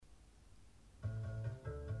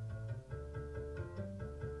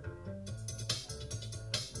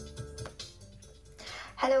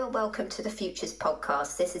Hello and welcome to the Futures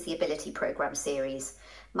podcast. This is the Ability Programme series.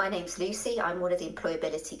 My name's Lucy. I'm one of the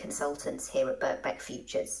employability consultants here at Birkbeck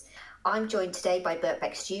Futures. I'm joined today by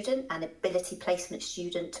Birkbeck student and ability placement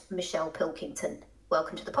student Michelle Pilkington.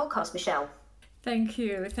 Welcome to the podcast, Michelle. Thank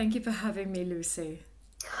you. Thank you for having me, Lucy.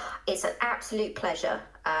 It's an absolute pleasure.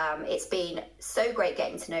 It's been so great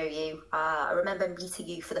getting to know you. I remember meeting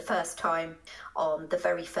you for the first time on the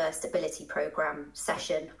very first Ability Programme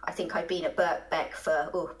session. I think I'd been at Birkbeck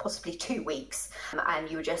for possibly 2 weeks,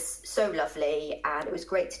 and you were just so lovely, and it was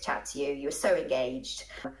great to chat to you. You were so engaged,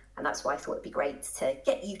 and that's why I thought it'd be great to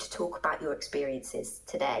get you to talk about your experiences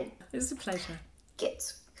today. It's a pleasure. Good.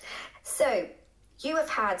 So, you have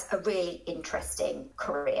had a really interesting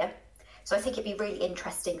career. So I think it'd be really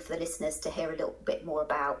interesting for the listeners to hear a little bit more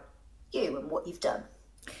about you and what you've done.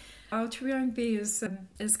 I'll try and be as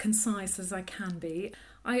concise as I can be.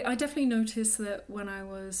 I definitely noticed that when I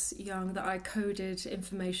was young that I coded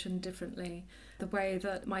information differently, the way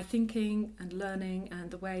that my thinking and learning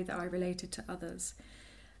and the way that I related to others.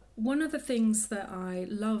 One of the things that I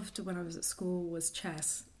loved when I was at school was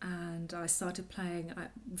chess, and I started playing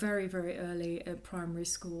very, very early at primary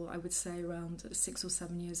school. I would say around 6 or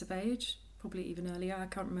 7 years of age, probably even earlier, I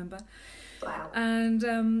can't remember. Wow. And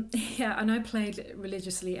and I played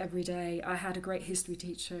religiously every day. I had a great history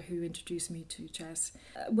teacher who introduced me to chess.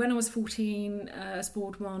 When I was 14, as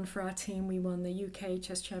board one for our team, we won the UK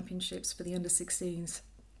Chess Championships for the under-16s.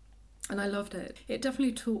 And I loved it. It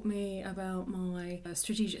definitely taught me about my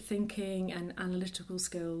strategic thinking and analytical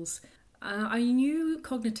skills. I knew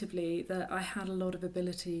cognitively that I had a lot of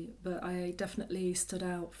ability, but I definitely stood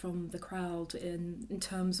out from the crowd in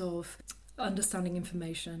terms of understanding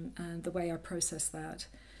information and the way I processed that.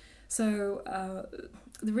 So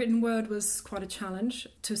the written word was quite a challenge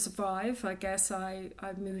to survive. I guess I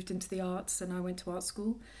moved into the arts and I went to art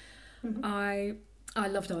school. Mm-hmm. I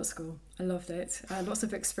loved art school. I loved it. Lots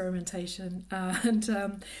of experimentation. And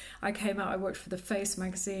I came out, I worked for The Face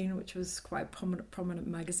magazine, which was quite a prominent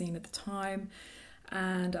magazine at the time.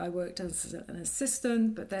 And I worked as an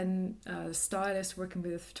assistant, but then a stylist working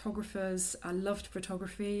with photographers. I loved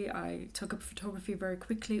photography. I took up photography very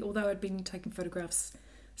quickly, although I'd been taking photographs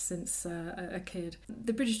since a kid.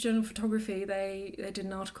 The British Journal of Photography, they did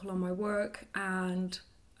an article on my work, and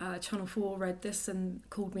Channel 4 read this and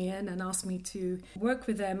called me in and asked me to work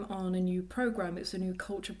with them on a new programme. It was a new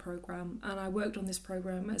culture programme, and I worked on this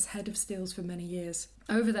programme as head of stills for many years.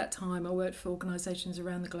 Over that time, I worked for organisations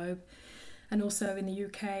around the globe, and also in the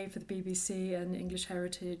UK for the BBC and English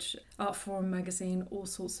Heritage, Art Forum magazine, all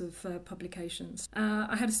sorts of publications.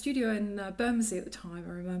 I had a studio in Bermondsey at the time,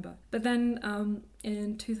 I remember. But then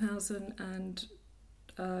in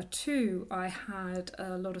 2002, I had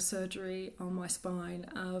a lot of surgery on my spine,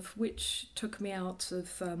 which took me out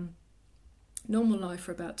of normal life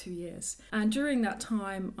for about 2 years. And during that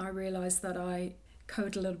time, I realised that I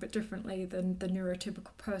code a little bit differently than the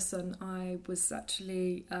neurotypical person. I was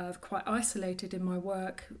actually quite isolated in my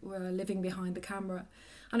work, living behind the camera,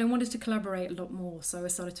 and I wanted to collaborate a lot more. So I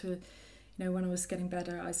started to, when I was getting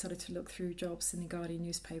better, I started to look through jobs in the Guardian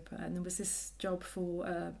newspaper, and there was this job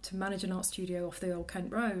to manage an art studio off the Old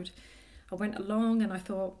Kent Road. I went along and I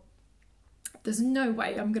thought, there's no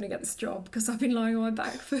way I'm going to get this job because I've been lying on my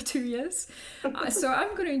back for 2 years. So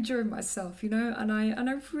I'm going to enjoy myself, and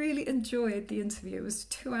I really enjoyed the interview. It was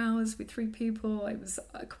 2 hours with 3 people. It was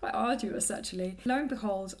quite arduous, actually. Lo and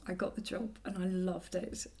behold, I got the job and I loved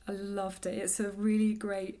it. It's a really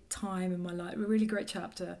great time in my life, a really great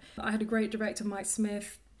chapter. I had a great director, Mike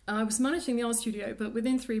Smith. I was managing the art studio, but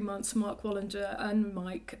within 3 months, Mark Wallinger and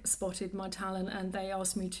Mike spotted my talent, and they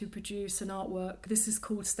asked me to produce an artwork. This is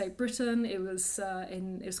called State Britain. It was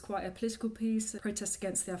quite a political piece, a protest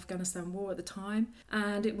against the Afghanistan war at the time,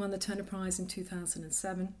 and it won the Turner Prize in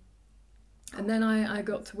 2007. And then I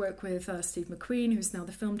got to work with Steve McQueen, who's now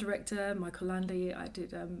the film director, Michael Landy. I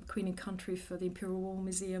did Queen and Country for the Imperial War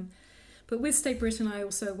Museum. But with State Britain, I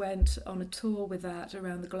also went on a tour with that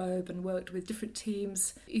around the globe and worked with different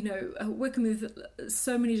teams, working with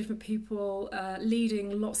so many different people,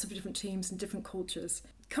 leading lots of different teams and different cultures.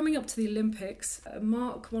 Coming up to the Olympics,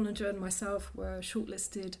 Mark Wallinger and myself were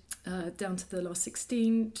shortlisted down to the last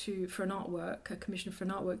 16 for an artwork, a commission for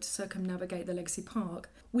an artwork to circumnavigate the Legacy Park.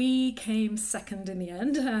 We came second in the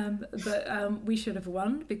end, but we should have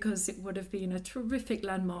won because it would have been a terrific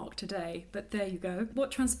landmark today. But there you go.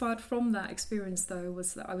 What transpired from that experience, though,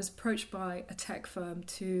 was that I was approached by a tech firm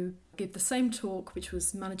to give the same talk, which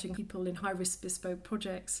was managing people in high-risk bespoke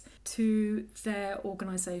projects, to their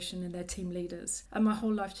organisation and their team leaders. And my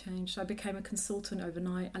whole life changed. I became a consultant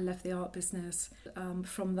overnight. I left the art business.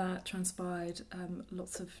 From that transpired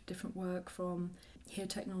lots of different work, from Here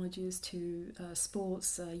Technologies to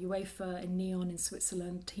sports, UEFA in Neon in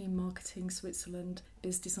Switzerland, team marketing Switzerland,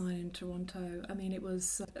 biz design in Toronto. I mean, it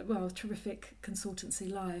was, terrific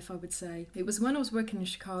consultancy life, I would say. It was when I was working in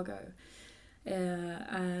Chicago,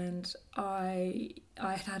 and I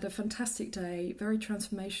had a fantastic day, very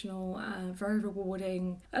transformational, very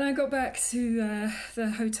rewarding. And I got back to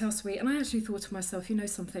the hotel suite, and I actually thought to myself, you know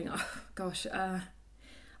something,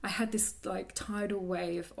 I had this like tidal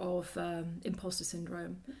wave of imposter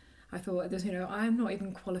syndrome. I thought, I'm not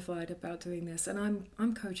even qualified about doing this, and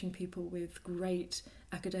I'm coaching people with great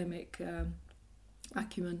academic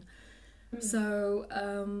acumen. So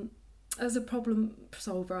as a problem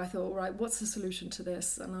solver, I thought, right, what's the solution to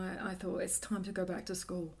this? And I thought it's time to go back to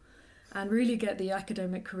school and really get the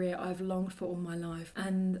academic career I've longed for all my life.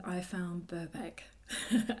 And I found Birkbeck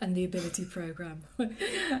and the Ability Programme.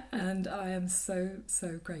 And I am so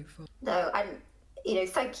grateful. No, and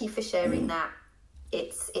thank you for sharing that.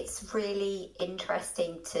 It's really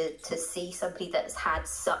interesting to see somebody that's had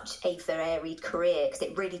such a varied career, because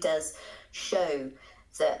it really does show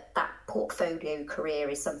that portfolio career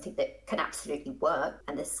is something that can absolutely work,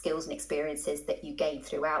 and the skills and experiences that you gain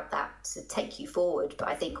throughout that to take you forward. But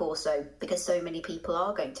I think also, because so many people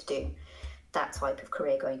are going to do that type of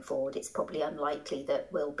career going forward, it's probably unlikely that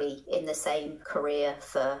we'll be in the same career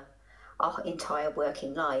for our entire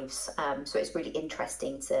working lives. So it's really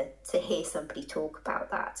interesting to hear somebody talk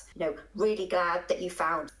about that. Really glad that you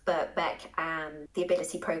found Birkbeck and the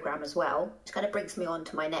Ability Programme as well, which kind of brings me on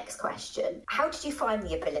to my next question. How did you find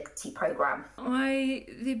the Ability Programme?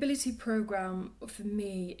 The Ability Programme for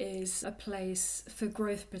me is a place for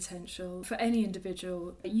growth potential for any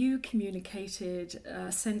individual. You communicated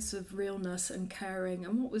a sense of realness and caring,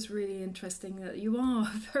 and what was really interesting, that you are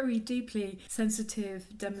very deeply sensitive,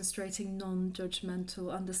 demonstrating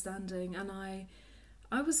non-judgmental understanding, and I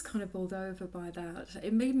was kind of bowled over by that.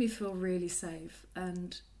 It made me feel really safe,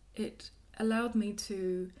 and it allowed me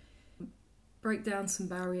to break down some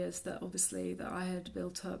barriers that I had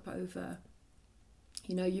built up over.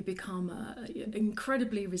 You become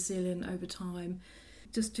incredibly resilient over time.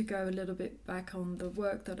 Just to go a little bit back on the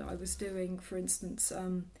work that I was doing, for instance,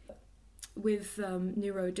 with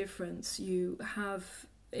neurodifference, you have,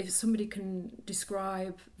 if somebody can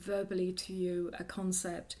describe verbally to you a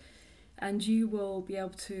concept, and you will be able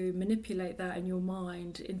to manipulate that in your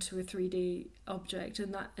mind into a 3D object,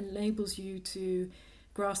 and that enables you to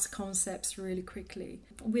grasp concepts really quickly.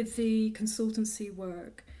 With the consultancy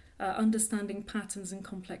work, understanding patterns and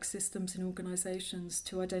complex systems in organisations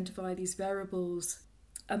to identify these variables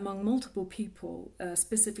among multiple people,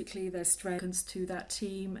 specifically their strengths to that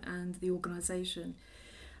team and the organisation.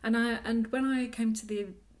 And when I came to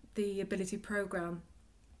the Ability Programme,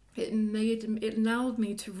 it allowed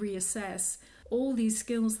me to reassess all these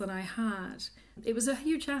skills that I had. It was a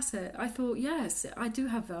huge asset. I thought, yes, I do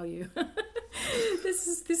have value. This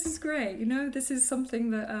is great. This is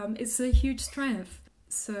something that it's a huge strength.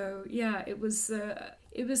 So yeah, it was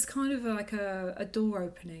kind of like a door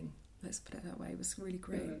opening. Let's put it that way. It was really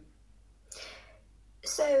great. Mm-hmm.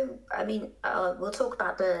 So, we'll talk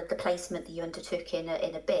about the placement that you undertook in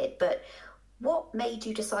a bit, but what made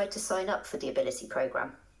you decide to sign up for the Ability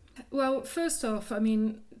Programme? Well, first off, I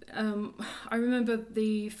remember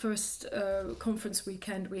the first conference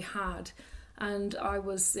weekend we had, and I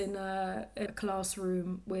was in a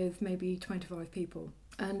classroom with maybe 25 people,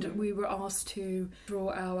 and we were asked to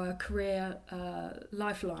draw our career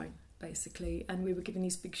lifeline, basically, and we were given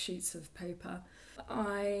these big sheets of paper.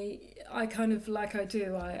 I kind of, like I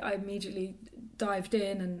do, I immediately dived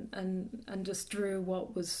in and just drew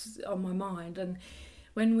what was on my mind. And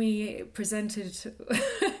when we presented,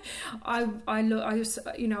 I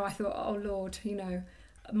thought, oh Lord,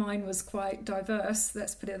 mine was quite diverse,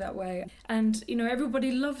 let's put it that way. And,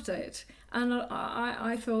 everybody loved it. And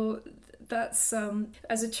I thought that's,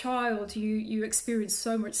 as a child, you experience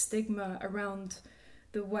so much stigma around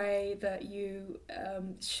the way that you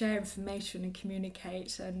share information and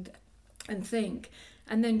communicate and think.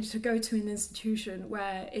 And then to go to an institution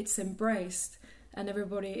where it's embraced and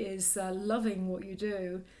everybody is loving what you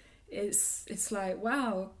do, it's like,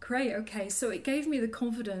 wow, great, okay. So it gave me the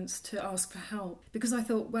confidence to ask for help, because I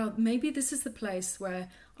thought, well, maybe this is the place where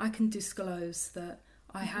I can disclose that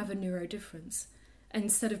I have a neurodifference,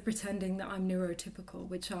 instead of pretending that I'm neurotypical,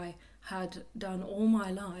 which I had done all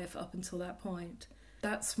my life up until that point.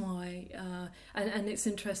 That's why, and it's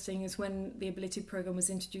interesting, is when the ability program was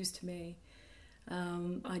introduced to me,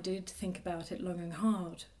 I did think about it long and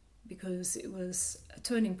hard, because it was a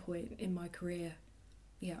turning point in my career.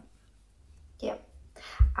 Yeah.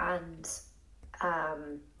 And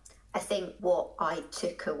I think what I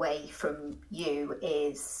took away from you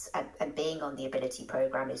is, and being on the ability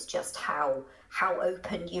program, is just how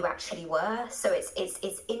open you actually were. So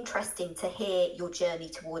it's interesting to hear your journey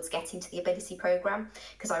towards getting to the ability program,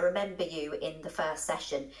 because I remember you in the first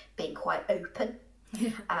session being quite open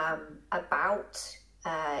about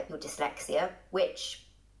your dyslexia, which,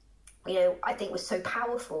 you know, I think was so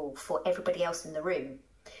powerful for everybody else in the room,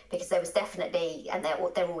 because there was definitely, and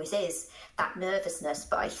there always is, that nervousness,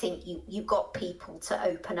 but I think you got people to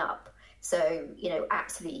open up. So, you know,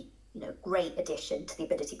 absolutely, you know, great addition to the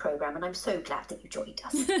ability program, and I'm so glad that you joined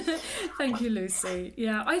us. Thank you, Lucy.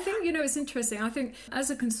 Yeah, I think, you know, it's interesting. I think as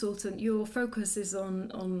a consultant, your focus is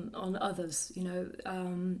on others, you know,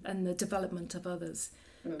 and the development of others.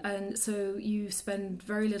 And so you spend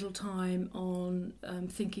very little time on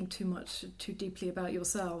thinking too deeply about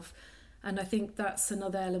yourself. And I think that's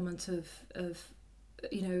another element of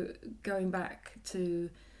you know, going back to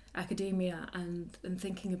academia and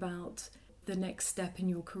thinking about the next step in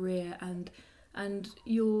your career and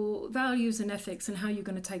your values and ethics and how you're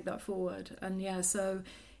going to take that forward. And yeah, so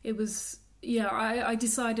it was, yeah, I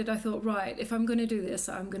decided, I thought, right, if I'm going to do this,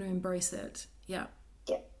 I'm going to embrace it. Yeah.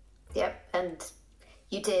 And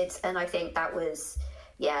you did. And I think that was,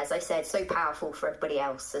 yeah, as I said, so powerful for everybody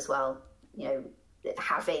else as well. You know,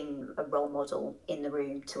 having a role model in the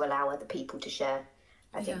room to allow other people to share,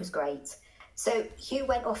 I think was great. So you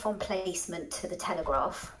went off on placement to the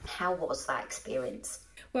Telegraph. How was that experience?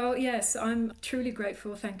 Well, yes, I'm truly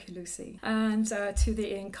grateful. Thank you, Lucy. And to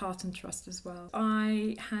the Ian Carton Trust as well.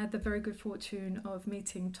 I had the very good fortune of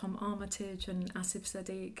meeting Tom Armitage and Asif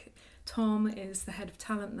Sadiq. Tom is the head of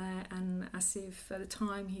talent there, and Asif, at the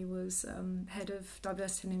time, he was head of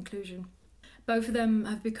diversity and inclusion. Both of them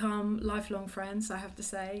have become lifelong friends, I have to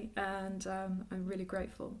say, and I'm really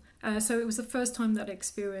grateful. So it was the first time that I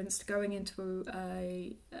experienced going into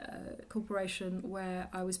a corporation where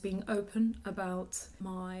I was being open about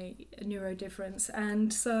my neurodifference.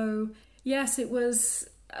 And so, yes, it was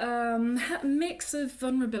a mix of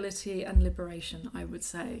vulnerability and liberation, I would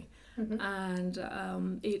say. Mm-hmm.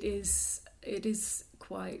 And it is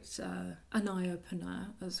quite an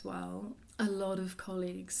eye-opener as well. A lot of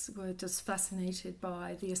colleagues were just fascinated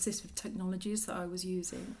by the assistive technologies that I was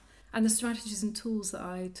using and the strategies and tools that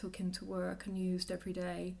I took into work and used every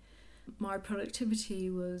day. My productivity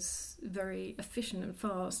was very efficient and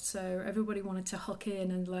fast, so everybody wanted to hook in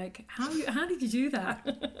and like, how did you do that?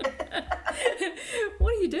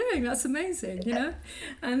 What are you doing? That's amazing, you know?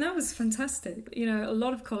 And that was fantastic. You know, a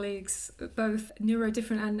lot of colleagues, both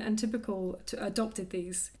neurodifferent and typical, adopted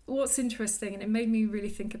these. What's interesting, and it made me really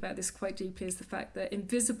think about this quite deeply, is the fact that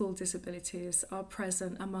invisible disabilities are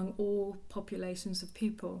present among all populations of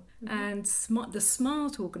people. Mm-hmm. And the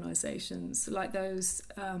smart organisations, like those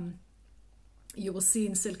you will see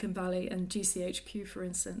in Silicon Valley and GCHQ, for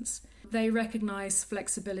instance, they recognise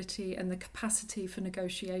flexibility and the capacity for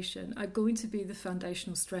negotiation are going to be the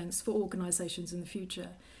foundational strengths for organisations in the future.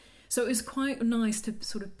 So it was quite nice to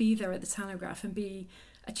sort of be there at the Telegraph and be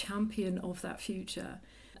a champion of that future.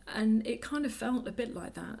 And it kind of felt a bit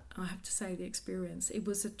like that, I have to say, the experience. It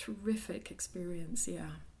was a terrific experience,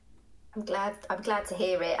 yeah. I'm glad to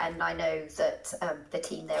hear it, and I know that the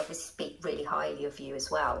team there obviously speak really highly of you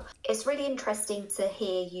as well. It's really interesting to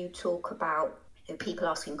hear you talk about people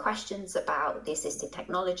asking questions about the assistive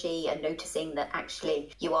technology and noticing that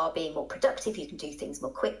actually you are being more productive, you can do things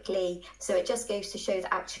more quickly. So it just goes to show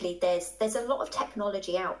that actually there's a lot of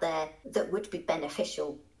technology out there that would be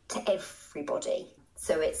beneficial to everybody.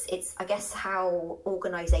 So it's I guess how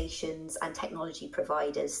organisations and technology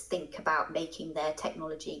providers think about making their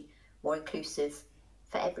technology more inclusive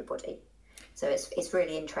for everybody. So it's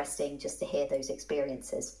really interesting just to hear those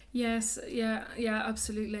experiences. Yes, yeah,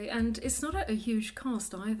 absolutely. And it's not at a huge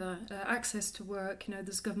cost either. Access to work, you know,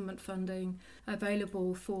 there's government funding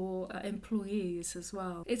available for employees as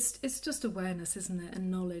well. It's just awareness, isn't it, and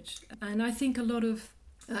knowledge. And I think a lot of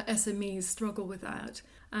SMEs struggle with that.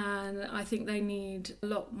 And I think they need a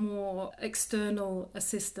lot more external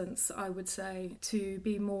assistance, I would say, to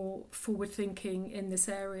be more forward-thinking in this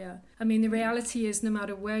area. I mean, the reality is no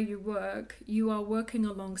matter where you work, you are working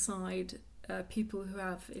alongside people who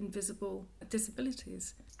have invisible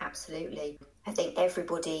disabilities. Absolutely. I think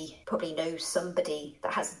everybody probably knows somebody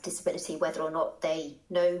that has a disability, whether or not they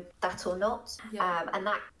know that or not. Yeah. And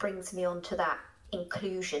that brings me on to that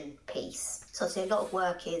inclusion piece. So obviously a lot of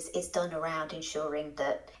work is done around ensuring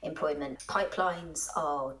that employment pipelines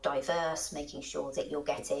are diverse, making sure that you're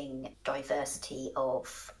getting diversity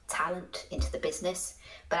of talent into the business.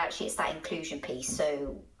 But actually it's that inclusion piece.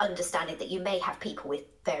 So understanding that you may have people with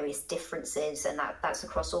various differences, and that's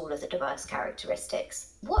across all of the diverse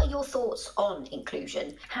characteristics. What are your thoughts on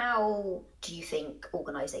inclusion? How do you think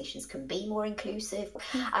organisations can be more inclusive?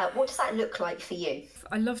 What does that look like for you?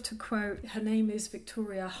 I love to quote, her name is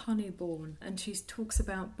Victoria Honeybourne, and she talks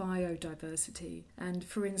about biodiversity. And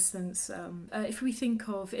for instance, if we think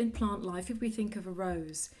of, in plant life, if we think of a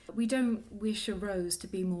rose, we don't wish a rose to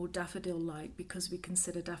be more daffodil-like because we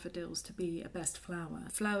consider daffodils to be a best flower.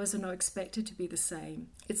 Flowers are not expected to be the same.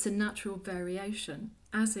 It's a natural variation,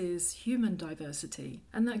 as is human diversity.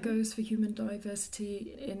 And that goes for human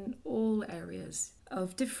diversity in all areas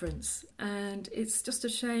of difference. And it's just a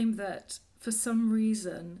shame that for some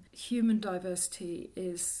reason,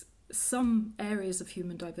 some areas of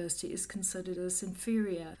human diversity is considered as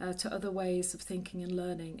inferior to other ways of thinking and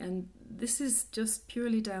learning. And this is just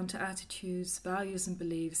purely down to attitudes, values and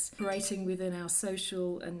beliefs operating within our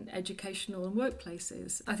social and educational and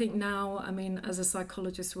workplaces. I think now, as a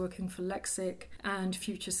psychologist working for Lexic and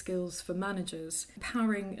Future Skills for managers,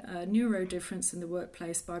 empowering neurodifference in the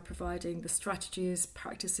workplace by providing the strategies,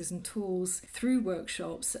 practices and tools through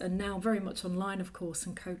workshops, and now very much online, of course,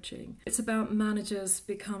 and coaching. It's about managers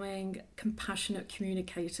becoming compassionate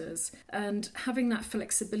communicators and having that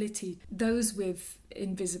flexibility. Those with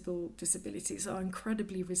invisible disabilities are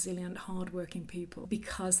incredibly resilient, hard-working people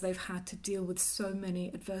because they've had to deal with so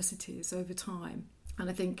many adversities over time. And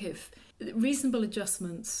I think if reasonable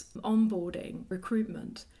adjustments, onboarding,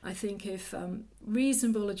 recruitment, I think if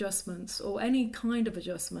reasonable adjustments or any kind of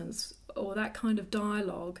adjustments or that kind of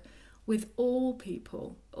dialogue with all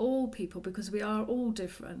people, because we are all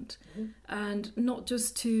different, and not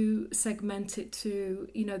just to segment it to,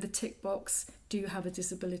 the tick box, do you have a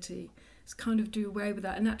disability? It's kind of do away with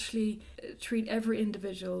that and actually treat every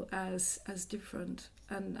individual as different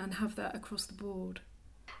and have that across the board.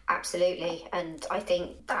 Absolutely, and I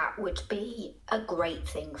think that would be a great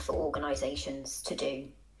thing for organisations to do,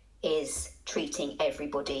 is treating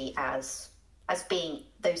everybody as being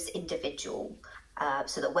those individual,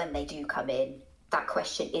 so that when they do come in, that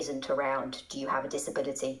question isn't around do you have a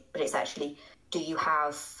disability, but it's actually do you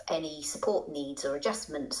have any support needs or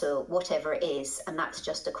adjustments or whatever it is, and that's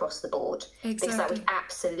just across the board. Exactly. Because that would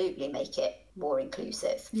absolutely make it more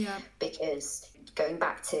inclusive. Yeah. Because going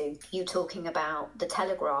back to you talking about the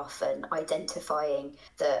Telegraph and identifying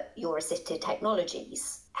that your assisted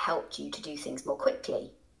technologies helped you to do things more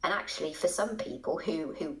quickly, and actually for some people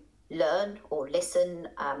who learn or listen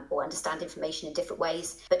or understand information in different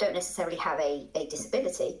ways, but don't necessarily have a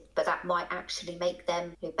disability, but that might actually make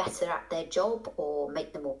them better at their job or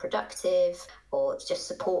make them more productive or just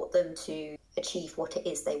support them to achieve what it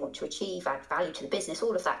is they want to achieve, add value to the business,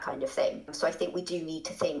 all of that kind of thing. So I think we do need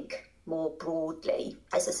to think more broadly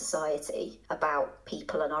as a society about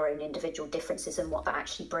people and our own individual differences and what that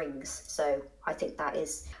actually brings. So I think that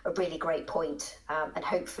is a really great point, and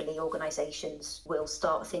hopefully organisations will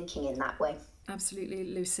start thinking in that way. Absolutely,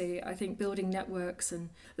 Lucy. I think building networks, and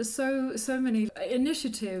there's so many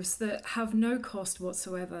initiatives that have no cost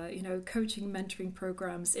whatsoever. Coaching, mentoring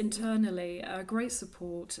programs internally are great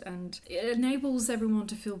support, and it enables everyone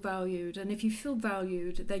to feel valued. And if you feel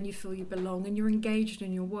valued, then you feel you belong and you're engaged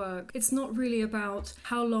in your work. It's not really about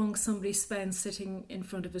how long somebody spends sitting in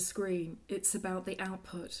front of a screen. It's about the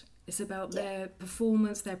output. It's about their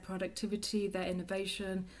performance, their productivity, their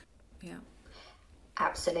innovation. Yeah.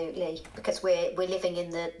 Absolutely, because we're living in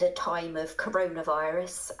the time of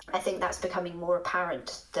coronavirus. I think that's becoming more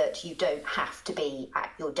apparent that you don't have to be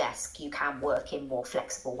at your desk. You can work in more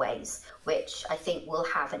flexible ways, which I think will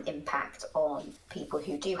have an impact on people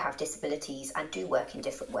who do have disabilities and do work in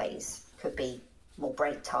different ways. Could be more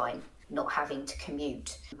break time, not having to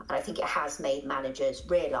commute. And I think it has made managers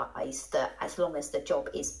realise that as long as the job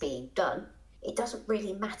is being done, it doesn't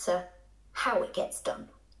really matter how it gets done.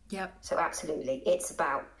 Yeah. So absolutely, it's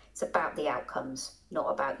about the outcomes, not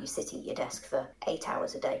about you sitting at your desk for 8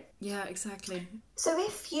 hours a day. Yeah, exactly. So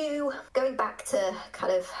if you, going back to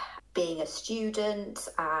kind of being a student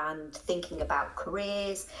and thinking about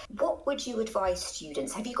careers, what would you advise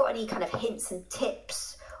students? Have you got any kind of hints and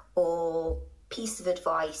tips or piece of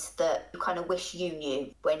advice that you kind of wish you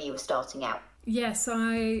knew when you were starting out? Yes,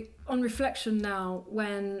 on reflection now,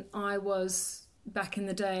 when I was back in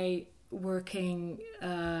the day working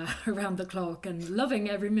around the clock and loving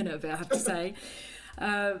every minute of it, I have to say,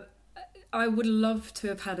 I would love to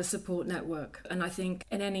have had a support network. And I think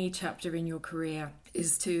in any chapter in your career,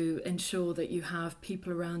 is to ensure that you have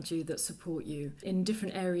people around you that support you in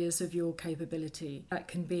different areas of your capability. That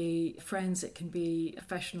can be friends, it can be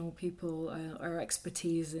professional people or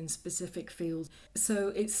expertise in specific fields.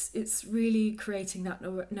 So it's really creating that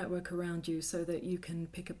network around you so that you can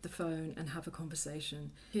pick up the phone and have a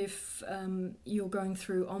conversation. If you're going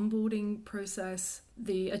through onboarding process,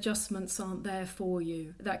 the adjustments aren't there for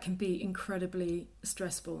you, that can be incredibly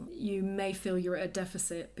stressful. You may feel you're at a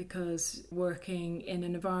deficit because working in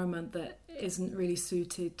an environment that isn't really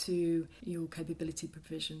suited to your capability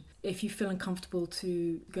provision. If you feel uncomfortable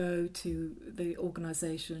to go to the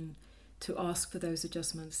organisation to ask for those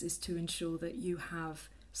adjustments, is to ensure that you have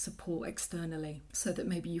support externally so that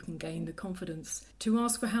maybe you can gain the confidence to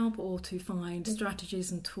ask for help or to find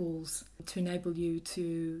strategies and tools to enable you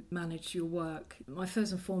to manage your work. My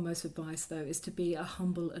first and foremost advice, though, is to be a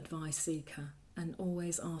humble advice seeker and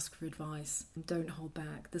always ask for advice. Don't hold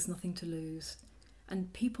back. There's nothing to lose.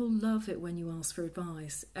 And people love it when you ask for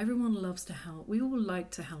advice. Everyone loves to help. We all like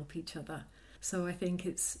to help each other. So I think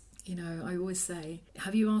it's, I always say,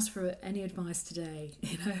 have you asked for any advice today?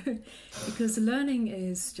 Because learning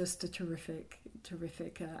is just a terrific,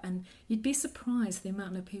 and you'd be surprised the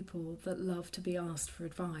amount of people that love to be asked for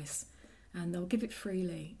advice, and they'll give it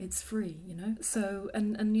freely. It's free, So,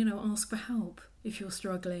 and ask for help if you're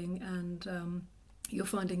struggling and you're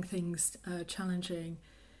finding things challenging.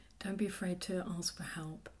 Don't be afraid to ask for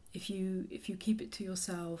help. If you keep it to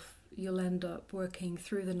yourself, you'll end up working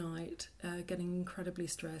through the night, getting incredibly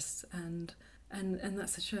stressed, and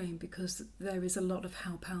that's a shame because there is a lot of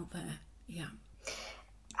help out there. Yeah,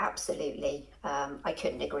 absolutely. I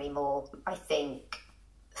couldn't agree more. I think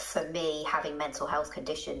for me, having mental health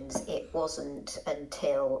conditions, it wasn't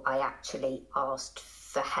until I actually asked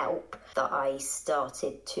for help that I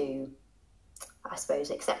started to, I suppose,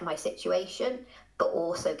 accept my situation, but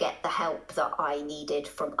also get the help that I needed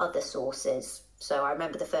from other sources. So I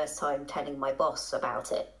remember the first time telling my boss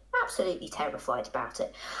about it, absolutely terrified about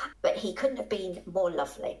it, but he couldn't have been more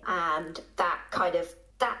lovely. And that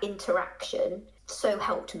interaction so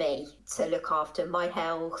helped me to look after my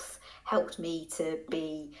health, helped me to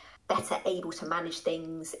be better able to manage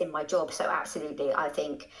things in my job. So absolutely, I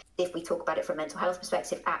think if we talk about it from a mental health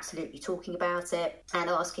perspective, absolutely talking about it and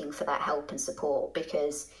asking for that help and support,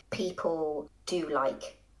 because people do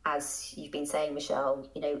like, as you've been saying, Michelle,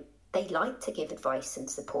 they like to give advice and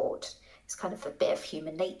support. It's kind of a bit of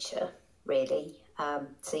human nature, really.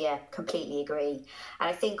 So yeah, completely agree. And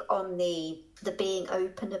I think on the being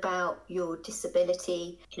open about your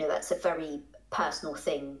disability, that's a very personal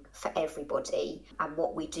thing for everybody. And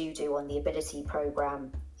what we do on the ability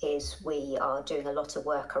programme is we are doing a lot of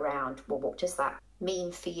work around, well, what does that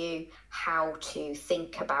mean for you? How to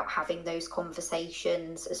think about having those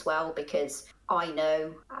conversations as well, because I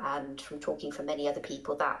know, and from talking for many other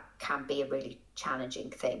people, that can be a really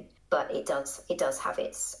challenging thing. But it does have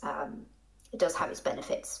its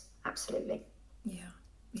benefits. Absolutely.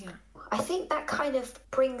 Yeah. I think that kind of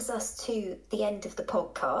brings us to the end of the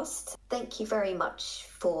podcast. Thank you very much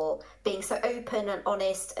for being so open and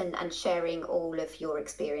honest and sharing all of your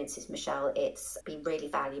experiences, Michelle. It's been really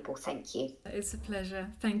valuable. Thank you. It's a pleasure.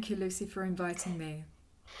 Thank you, Lucy, for inviting me.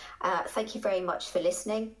 Thank you very much for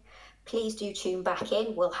listening. Please do tune back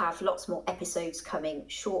in. We'll have lots more episodes coming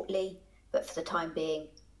shortly. But for the time being,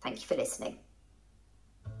 thank you for listening.